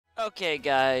Okay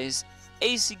guys,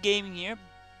 AC Gaming here,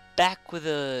 back with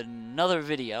another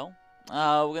video.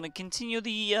 We're gonna continue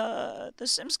the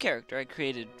Sims character I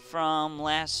created from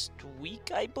last week,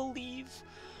 I believe.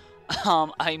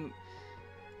 I'm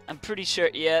pretty sure.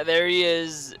 Yeah, there he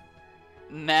is,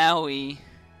 Maui.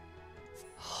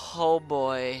 Oh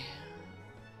boy.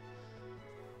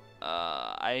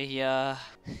 I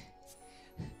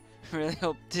really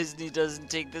hope Disney doesn't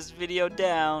take this video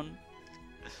down.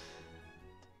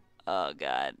 Oh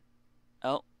god.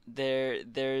 Oh,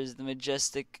 there's the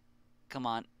majestic. Come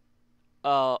on.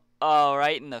 Oh,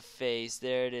 right in the face.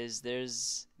 There it is.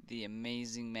 There's the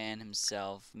amazing man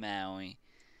himself, Maui.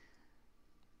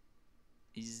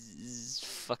 He's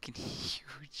fucking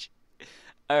huge.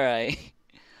 Alright.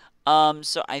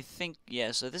 So I think,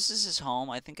 yeah, so this is his home.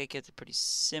 I think I kept it pretty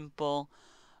simple.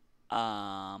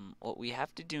 What we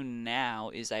have to do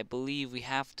now is I believe we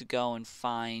have to go and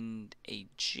find a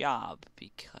job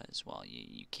because, well,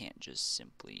 you can't just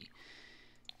simply,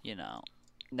 you know,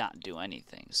 not do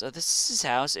anything. So this is his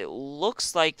house. It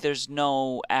looks like there's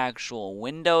no actual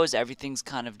windows. Everything's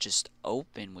kind of just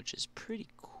open, which is pretty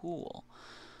cool.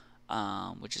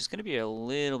 Which is going to be a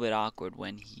little bit awkward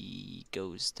when he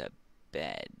goes to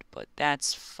bed, but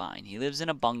that's fine. He lives in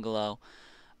a bungalow,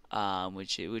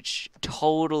 which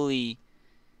totally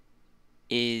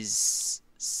is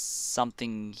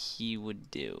something he would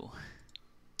do.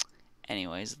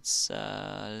 Anyways,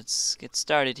 let's get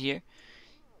started here.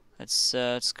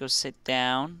 Let's go sit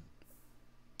down.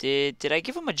 Did I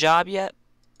give him a job yet?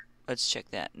 Let's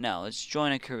check that. No, let's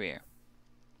join a career.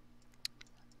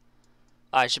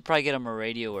 I should probably get him a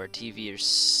radio or a TV or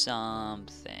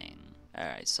something.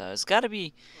 Alright, so it's gotta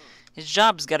be, his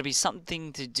job's gotta be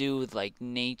something to do with like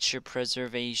nature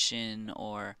preservation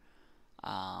or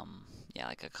yeah,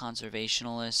 like a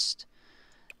conservationalist.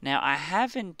 Now I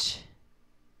haven't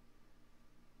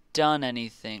done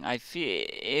anything. I feel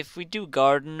if we do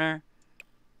gardener,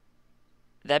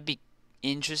 that'd be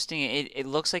interesting. It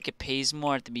looks like it pays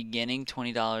more at the beginning,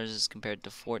 $20 as compared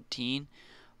to 14.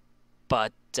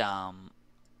 But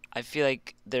I feel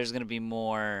like there's gonna be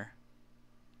more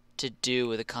to do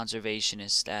with a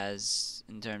conservationist as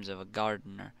in terms of a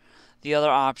gardener. The other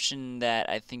option that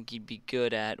I think he'd be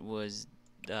good at was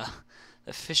the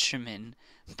fisherman,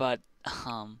 but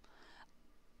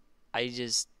I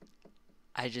just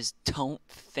don't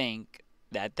think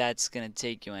that that's gonna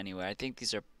take you anywhere. I think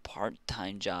these are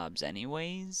part-time jobs,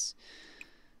 anyways.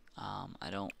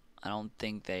 I don't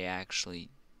think they actually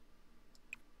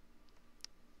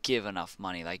give enough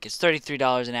money. Like it's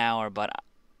 $33 an hour, but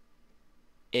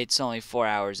it's only 4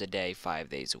 hours a day, 5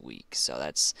 days a week. So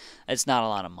that's not a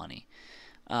lot of money.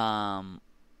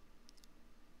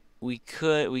 We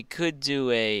could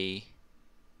do a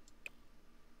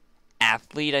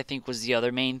athlete, I think was the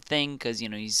other main thing, because you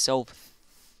know he's so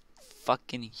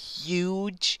fucking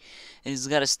huge and he's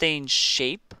got to stay in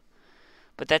shape.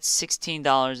 But that's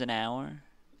 $16 an hour,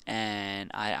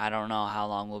 and I don't know how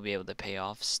long we'll be able to pay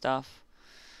off stuff.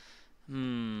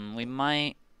 We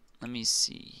might. Let me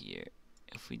see here.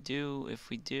 If we do,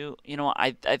 you know,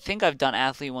 I think I've done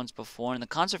athlete once before, and the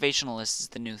conservationalist is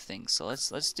the new thing. So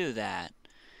let's do that.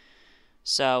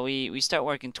 So we start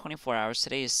working 24 hours.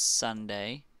 Today is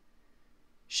Sunday.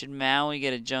 Should Maui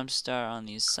get a jump start on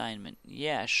the assignment?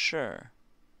 Yeah, sure.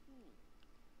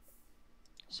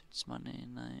 So it's Monday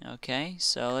night. Okay,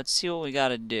 so let's see what we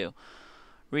gotta do.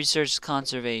 Research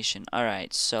conservation.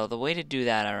 Alright, so the way to do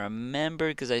that, I remember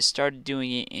because I started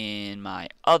doing it in my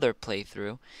other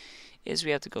playthrough, is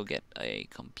we have to go get a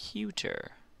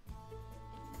computer.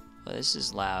 Well, this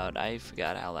is loud. I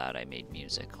forgot how loud I made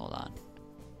music. Hold on.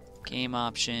 Game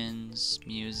options,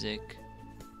 music.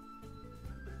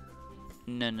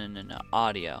 No.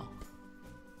 Audio.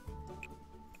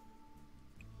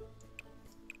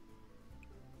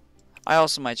 I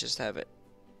also might just have it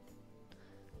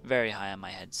very high on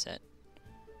my headset.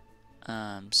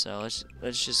 So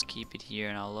let's just keep it here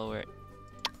and I'll lower it.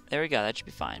 There we go, that should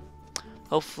be fine.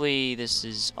 Hopefully this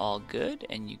is all good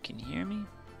and you can hear me.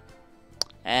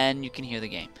 And you can hear the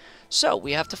game. So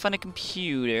we have to find a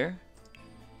computer.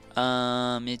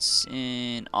 It's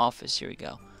in office, here we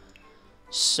go.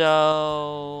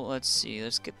 So let's see,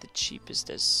 let's get the cheapest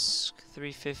desk.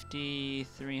 350,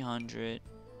 300.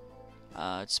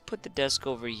 Let's put the desk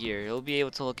over here. He'll be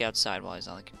able to look outside while he's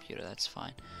on the computer. That's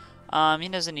fine. He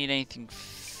doesn't need anything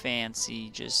fancy.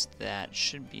 Just that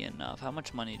should be enough. How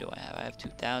much money do I have? I have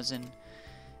 2,000.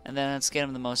 And then let's get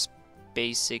him the most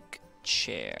basic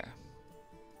chair.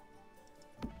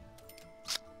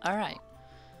 Alright.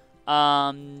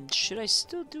 Should I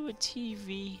still do a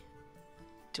TV?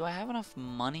 Do I have enough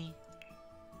money?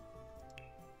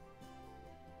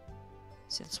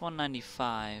 See, that's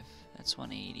 195. That's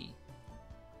 180.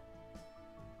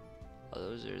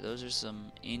 Oh, those are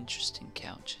some interesting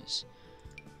couches.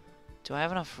 Do I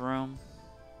have enough room?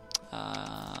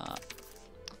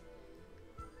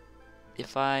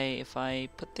 If I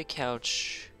put the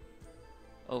couch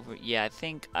over, yeah, I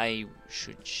think I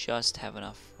should just have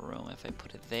enough room if I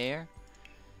put it there.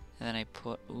 And then I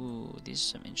put, ooh, these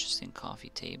are some interesting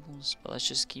coffee tables, but let's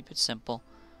just keep it simple.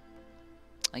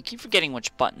 I keep forgetting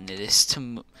which button it is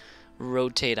to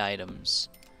rotate items.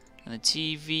 And the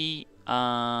TV,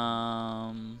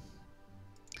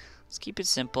 let's keep it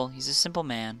simple. He's a simple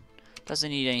man. Doesn't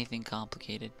need anything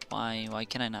complicated. Why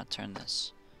can I not turn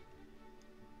this?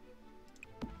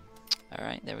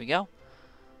 Alright, there we go.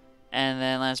 And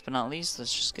then last but not least,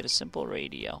 let's just get a simple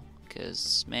radio.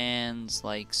 Because mans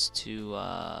likes to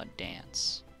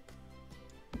dance.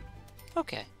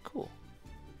 Okay, cool.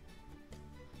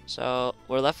 So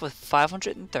we're left with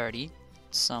 530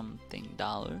 something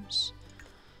dollars.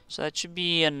 So that should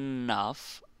be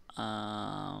enough.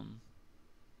 I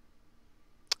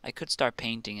could start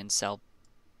painting and sell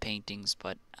paintings,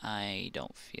 but I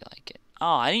don't feel like it.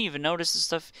 Oh, I didn't even notice this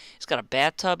stuff. It's got a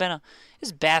bathtub and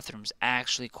his bathroom's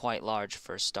actually quite large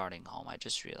for a starting home. I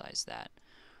just realized that.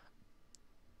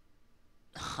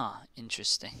 Huh,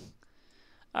 interesting.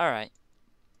 Alright.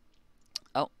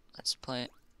 Oh, let's play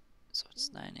it. So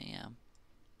it's 9 a.m.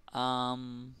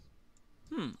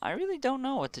 I really don't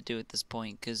know what to do at this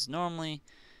point, because normally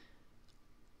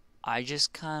I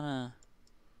just kinda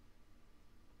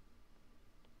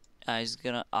he's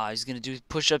gonna do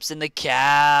push-ups in the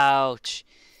couch.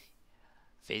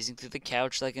 Phasing through the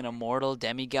couch like an immortal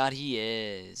demigod he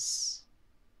is.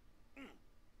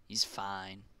 He's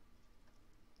fine.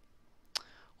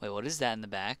 Wait, what is that in the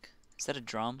back? Is that a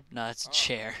drum? No, that's a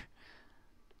chair.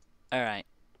 Alright.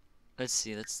 Let's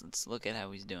see. Let's look at how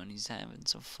he's doing. He's having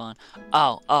some fun.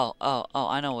 Oh,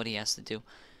 I know what he has to do.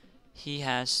 He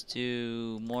has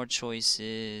to more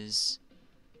choices.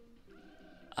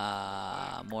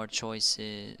 More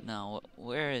choices. No,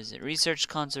 where is it? Research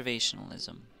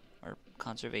conservationism or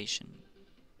conservation.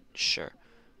 Sure.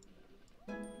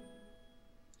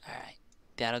 Alright.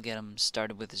 That'll get him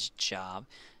started with his job.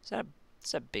 Is that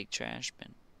a big trash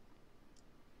bin?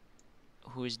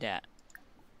 Who is that?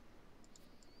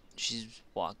 She's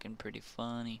walking pretty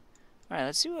funny. Alright,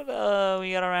 let's see what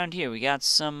we got around here. We got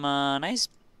some nice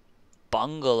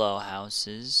bungalow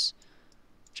houses,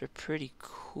 which are pretty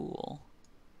cool.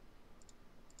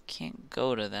 Can't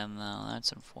go to them though.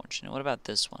 That's unfortunate. What about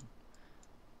this one?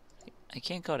 I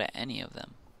can't go to any of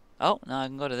them. Oh, no, I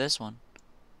can go to this one.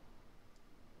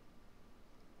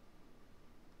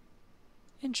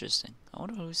 Interesting. I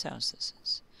wonder whose house this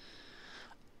is.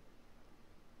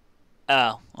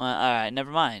 Oh, well, alright,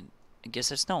 never mind. I guess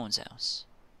that's no one's house.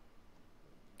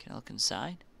 Can I look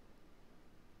inside?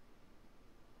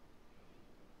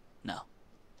 No.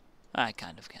 I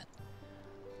kind of can.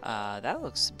 That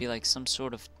looks to be like some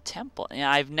sort of temple.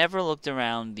 Yeah, I've never looked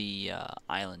around the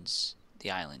island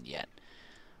yet.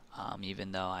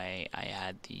 Even though I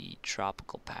had the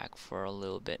tropical pack for a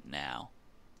little bit now.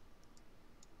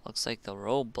 Looks like the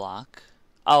roadblock.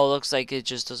 Oh, looks like it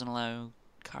just doesn't allow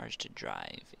cars to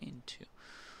drive into.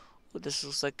 Ooh, this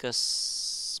looks like a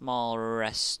small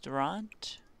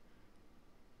restaurant.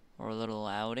 Or a little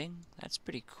outing. That's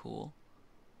pretty cool.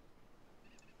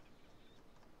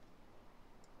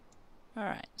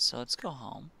 Alright, so let's go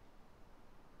home.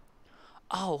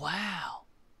 Oh, wow.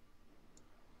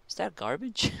 Is that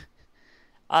garbage?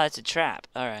 Oh, that's a trap.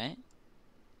 Alright.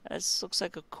 This looks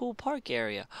like a cool park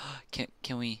area.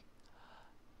 Can we...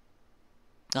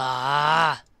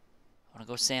 Ah! I want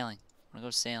to go sailing.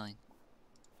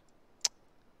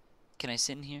 Can I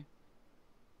sit in here?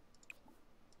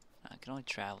 I can only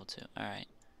travel to. Alright.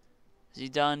 Is he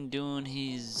done doing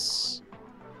his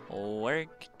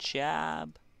work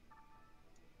job?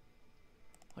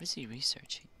 What is he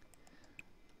researching?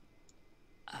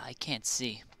 I can't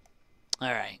see.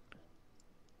 Alright.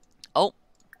 Oh!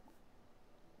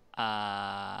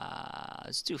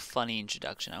 Let's do funny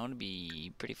introduction. I want to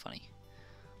be pretty funny.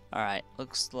 Alright,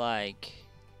 looks like...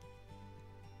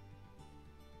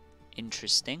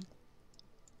 interesting.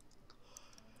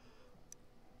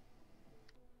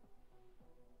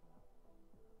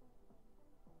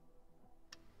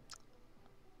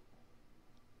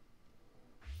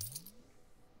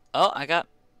 Oh, I got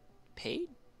paid?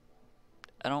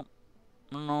 I don't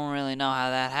really know how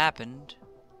that happened.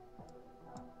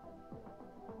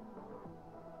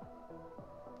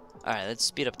 Alright, let's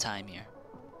speed up time here.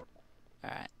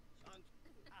 Alright.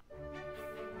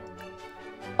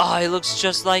 Oh, he looks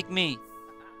just like me.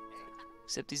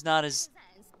 Except he's not as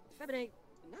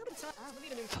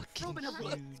Fucking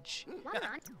huge.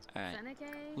 Alright.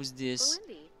 Who's this?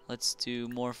 Let's do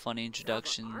more funny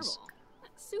introductions.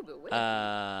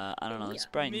 I don't know. It's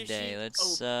bright and day.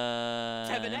 Let's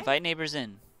invite neighbors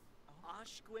in.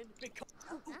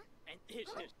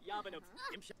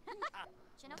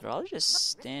 They're all just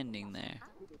standing there.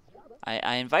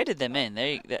 I invited them in.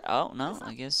 Oh no,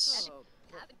 I guess.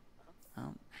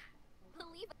 Oh.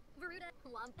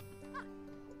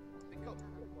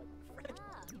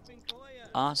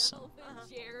 Awesome.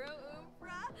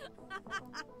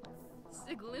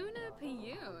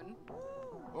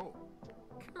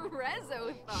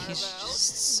 He's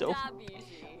just so.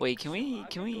 Wait, can we?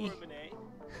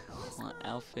 Want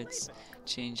outfits?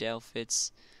 Change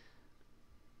outfits.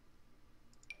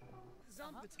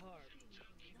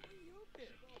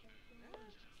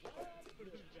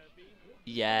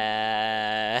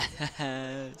 Yes.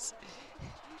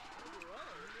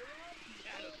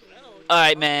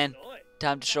 Alright, man.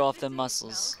 Time to show off them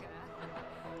muscles.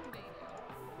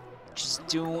 Just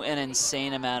do an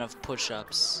insane amount of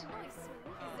push-ups.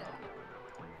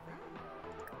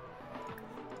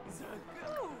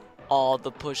 All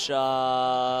the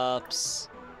push-ups.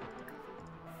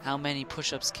 How many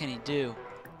push-ups can he do?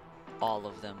 All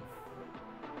of them.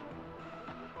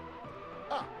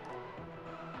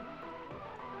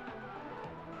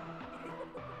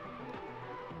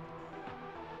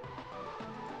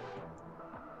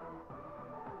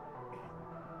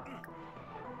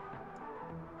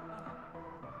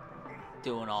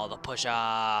 Doing all the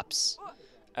push-ups.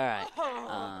 Alright.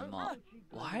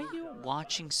 Why are you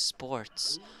watching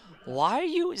sports? Why are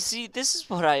you... See, this is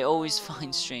what I always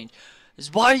find strange.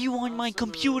 Is why are you on my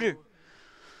computer?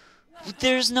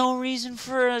 There's no reason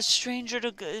for a stranger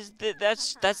to...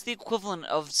 That's the equivalent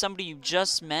of somebody you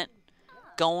just met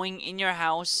going in your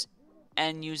house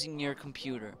and using your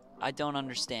computer. I don't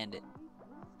understand it.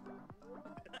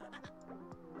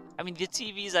 I mean, the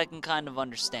TVs I can kind of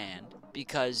understand.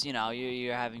 Because, you know,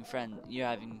 you're having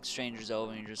strangers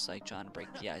over and you're just like trying to break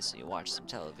the ice, so you watch some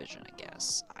television, I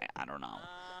guess. I don't know.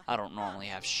 I don't normally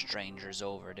have strangers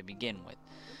over to begin with.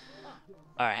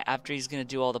 Alright, after he's gonna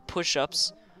do all the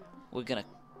push-ups, we're gonna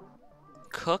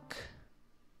cook.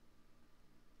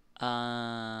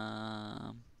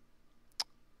 No.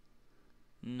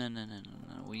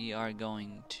 We are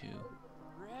going to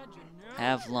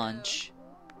have lunch.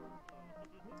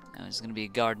 Now it's gonna be a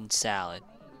garden salad.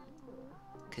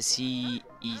 Because he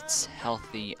eats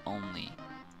healthy only.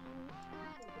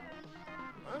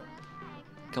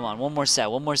 Come on, one more set.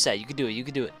 You can do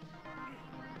it.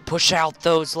 Push out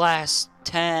those last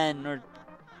 10 or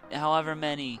however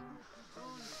many.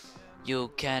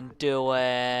 You can do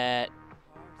it.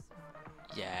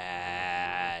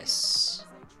 Yes.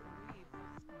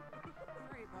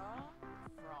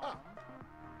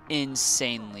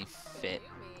 Insanely fit.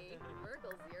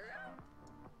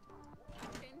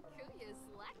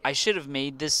 I should have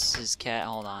made this his cat.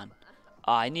 Hold on.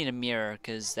 I need a mirror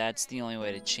because that's the only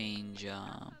way to change.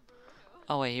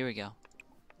 Oh wait, here we go.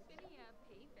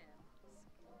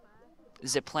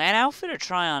 Is it plan outfit or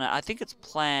try on it? I think it's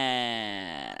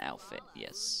plan outfit.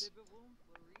 Yes.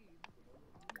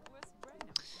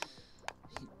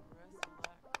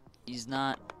 He's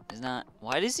not.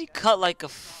 Why does he cut like a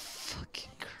fucking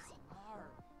girl?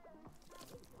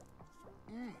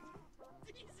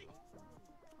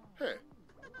 Hey.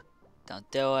 Don't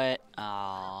do it.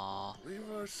 Oh.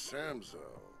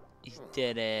 He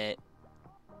did it.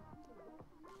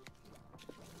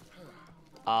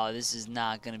 Oh, this is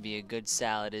not gonna be a good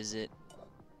salad, is it?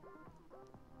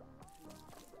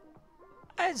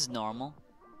 It's normal.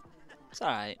 It's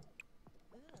alright.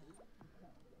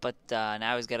 But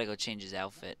now he's gotta go change his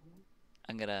outfit.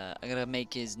 I'm gonna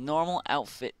make his normal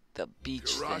outfit the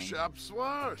beach thing.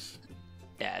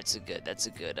 Yeah, that's a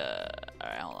good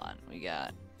alright, hold on. We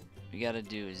gotta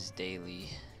do his daily.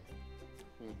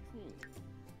 Where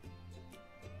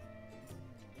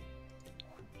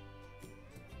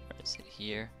is it?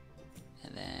 Here.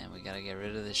 And then we gotta get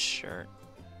rid of this shirt.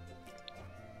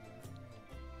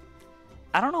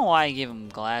 I don't know why I gave him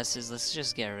glasses. Let's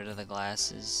just get rid of the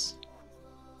glasses.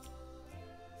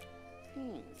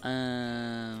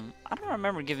 I don't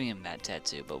remember giving him that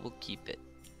tattoo, but we'll keep it.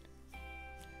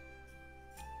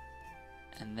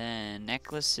 And then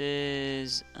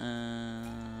necklaces.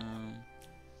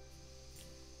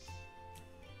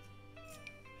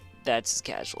 That's his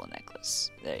casual necklace.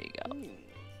 There you go.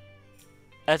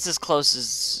 That's as close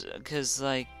as, cause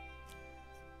like,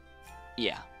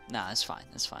 yeah. Nah, that's fine.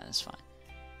 That's fine.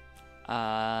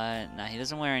 Nah, he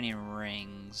doesn't wear any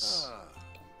rings.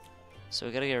 So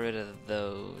we gotta get rid of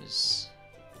those.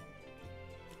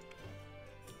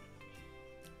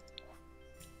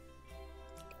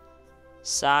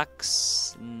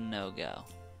 Socks, no go.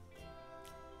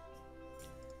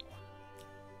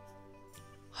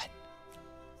 What?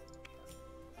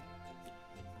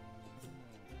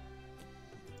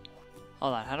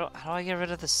 Hold on, how do I get rid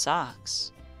of the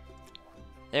socks?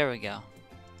 There we go.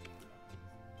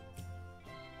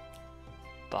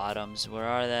 Bottoms, where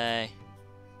are they?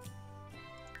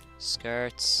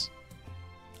 Skirts.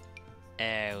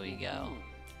 There we go.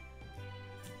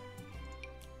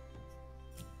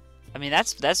 I mean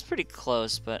that's pretty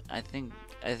close, but I think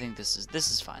this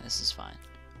is fine. This is fine.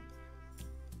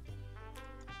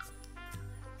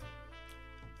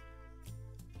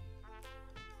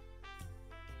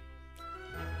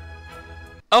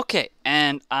 Okay,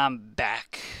 and I'm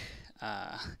back.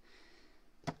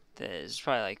 There's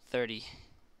probably like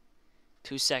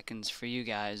 32 seconds for you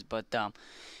guys, but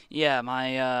yeah,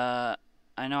 my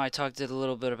I know I talked a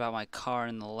little bit about my car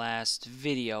in the last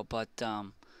video, but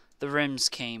the rims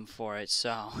came for it,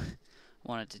 so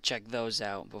wanted to check those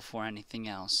out before anything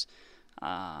else.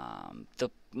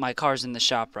 My car's in the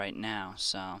shop right now,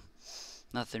 so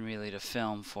nothing really to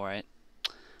film for it.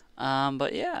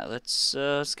 But yeah,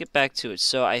 let's get back to it.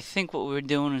 So I think what we were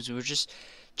doing is we were just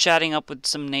chatting up with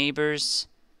some neighbors.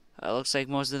 Looks like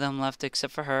most of them left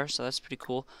except for her, so that's pretty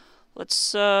cool.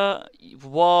 Let's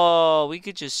whoa, we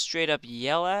could just straight up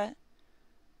yell at?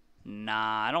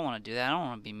 Nah, I don't want to do that. I don't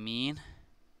want to be mean.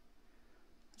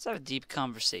 Let's have a deep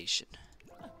conversation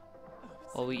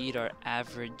while we eat our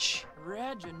average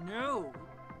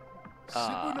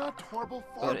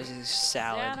what is this,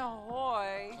 salad?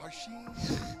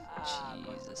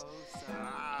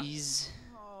 Jesus.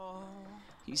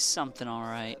 He's something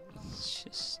alright. It's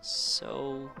just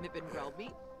so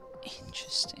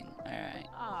interesting. Alright.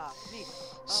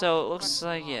 So it looks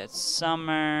like, yeah, it's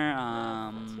summer.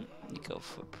 Eco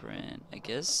footprint, I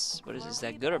guess. What is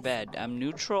that good or bad? I'm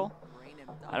neutral.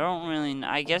 I don't really,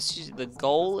 I guess the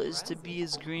goal is to be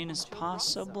as green as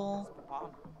possible.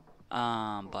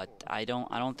 But I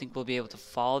don't think we'll be able to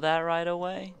follow that right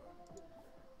away.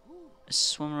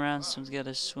 Swim around, someone's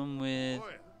gotta swim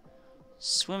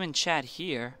and chat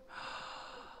here.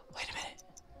 Wait a minute.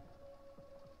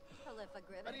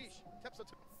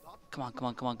 Come on, come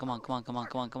on, come on, come on, come on, come on,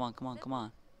 come on, come on, come on, come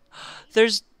on.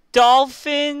 There's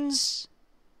dolphins!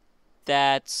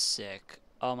 That's sick.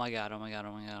 Oh my god, oh my god,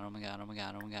 oh my god, oh my god, oh my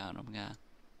god, oh my god, oh my god.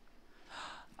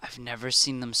 I've never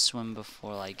seen them swim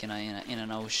before, like in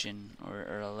an ocean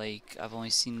or a lake. I've only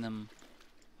seen them.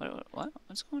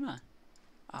 What's going on?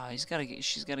 Oh, she's gotta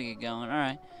get going. All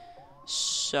right.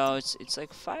 So it's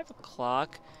like 5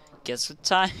 o'clock. Guess what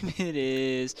time it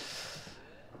is?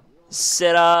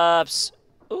 Sit-ups.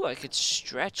 Ooh, I could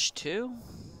stretch too.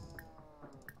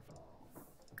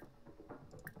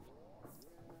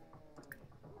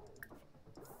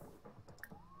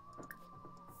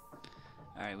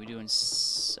 Alright, we doing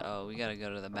so we gotta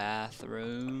go to the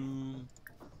bathroom.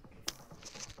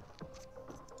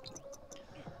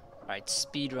 Alright,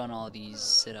 speed run all these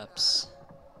sit-ups.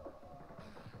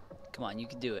 Come on, you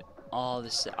can do it. All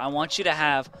this. I want you to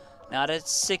have not a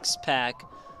 6-pack,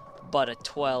 but a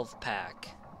 12-pack.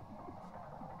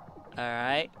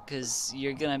 Alright, because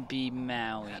you're gonna be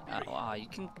Maui. Oh, you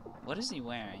can. What is he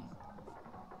wearing?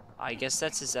 I guess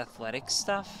that's his athletic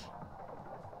stuff.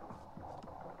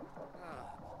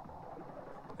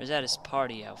 Or is that his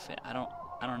party outfit? I don't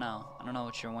know. I don't know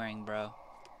what you're wearing, bro.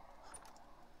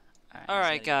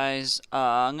 Alright, guys.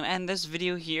 I'm gonna end this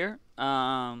video here.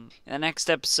 In the next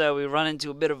episode, we run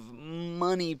into a bit of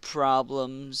money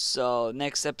problems. So,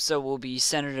 next episode will be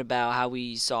centered about how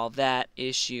we solve that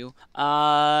issue.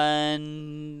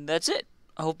 And that's it.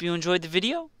 I hope you enjoyed the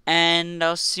video, and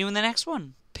I'll see you in the next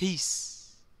one. Peace.